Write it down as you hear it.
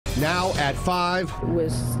Now at 5. It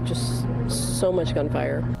was just so much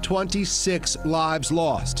gunfire. 26 lives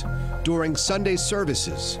lost during Sunday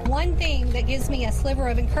services. One thing that gives me a sliver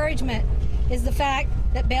of encouragement is the fact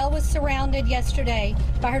that Belle was surrounded yesterday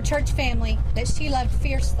by her church family that she loved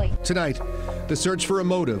fiercely. Tonight, the search for a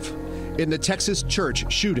motive in the Texas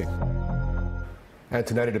church shooting. And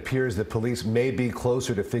tonight it appears that police may be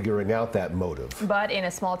closer to figuring out that motive. But in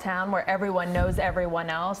a small town where everyone knows everyone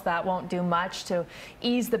else, that won't do much to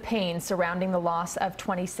ease the pain surrounding the loss of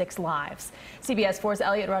 26 lives. CBS 4's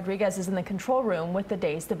Elliot Rodriguez is in the control room with the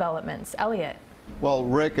day's developments. Elliot. Well,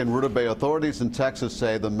 Rick and Ruta Bay authorities in Texas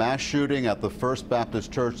say the mass shooting at the First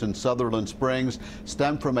Baptist Church in Sutherland Springs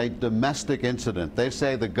stemmed from a domestic incident. They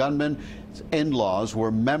say the gunman's in-laws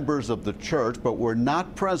were members of the church but were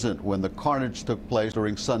not present when the carnage took place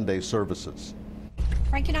during Sunday services.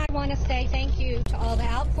 Frank and I want to say thank you to all the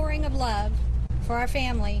outpouring of love for our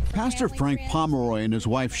family. Pastor Frank Pomeroy and his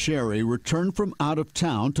wife Sherry returned from out of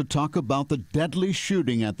town to talk about the deadly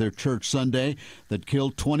shooting at their church Sunday that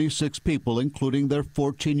killed 26 people, including their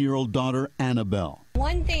 14-year-old daughter Annabelle.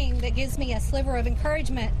 One thing that gives me a sliver of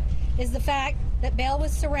encouragement is the fact that Belle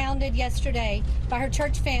was surrounded yesterday by her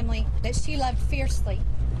church family that she loved fiercely,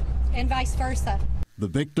 and vice versa. The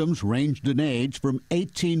victims ranged in age from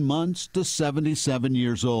 18 months to 77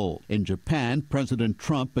 years old. In Japan, President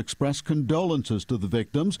Trump expressed condolences to the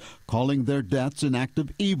victims, calling their deaths an act of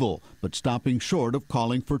evil, but stopping short of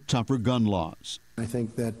calling for tougher gun laws. I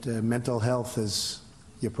think that mental health is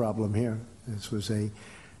your problem here. This was a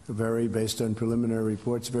very, based on preliminary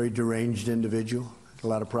reports, very deranged individual, a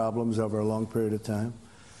lot of problems over a long period of time.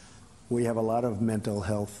 We have a lot of mental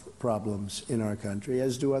health problems in our country,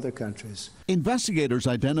 as do other countries. Investigators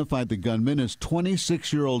identified the gunman as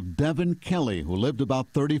 26-year-old Devin Kelley, who lived about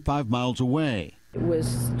 35 miles away. It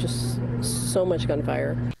was just so much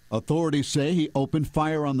gunfire. Authorities say he opened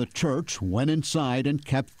fire on the church, went inside, and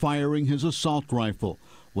kept firing his assault rifle.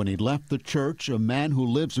 When he left the church, a man who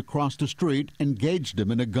lives across the street engaged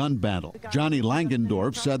him in a gun battle. Johnny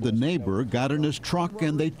Langendorf said the neighbor got in his truck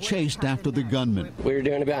and they chased after the gunman. We were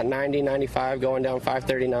doing about 90, 95, going down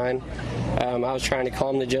 539. I was trying to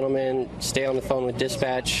calm the gentleman, stay on the phone with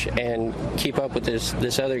dispatch, and keep up with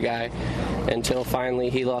this other guy until finally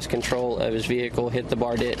he lost control of his vehicle, hit the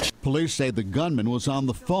bar ditch. Police say the gunman was on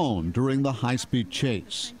the phone during the high-speed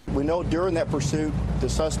chase. We know during that pursuit, the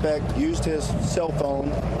suspect used his cell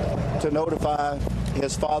phone to notify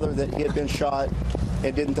his father that he had been shot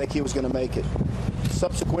and didn't think he was going to make it.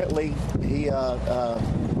 Subsequently, he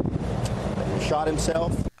shot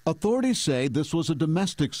himself. Authorities say this was a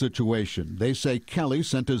domestic situation. They say Kelley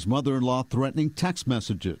sent his mother-in-law threatening text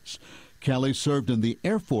messages. Kelley served in the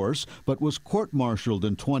Air Force but was court-martialed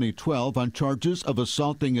in 2012 on charges of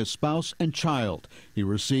assaulting his spouse and child. He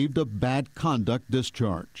received a bad conduct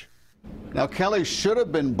discharge. Now, Kelley should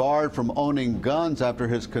have been barred from owning guns after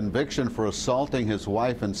his conviction for assaulting his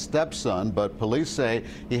wife and stepson, but police say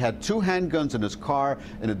he had 2 handguns in his car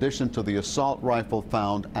in addition to the assault rifle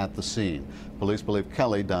found at the scene. Police believe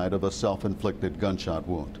Kelley died of a self-inflicted gunshot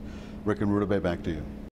wound. Rick and Ruta Bay, back to you.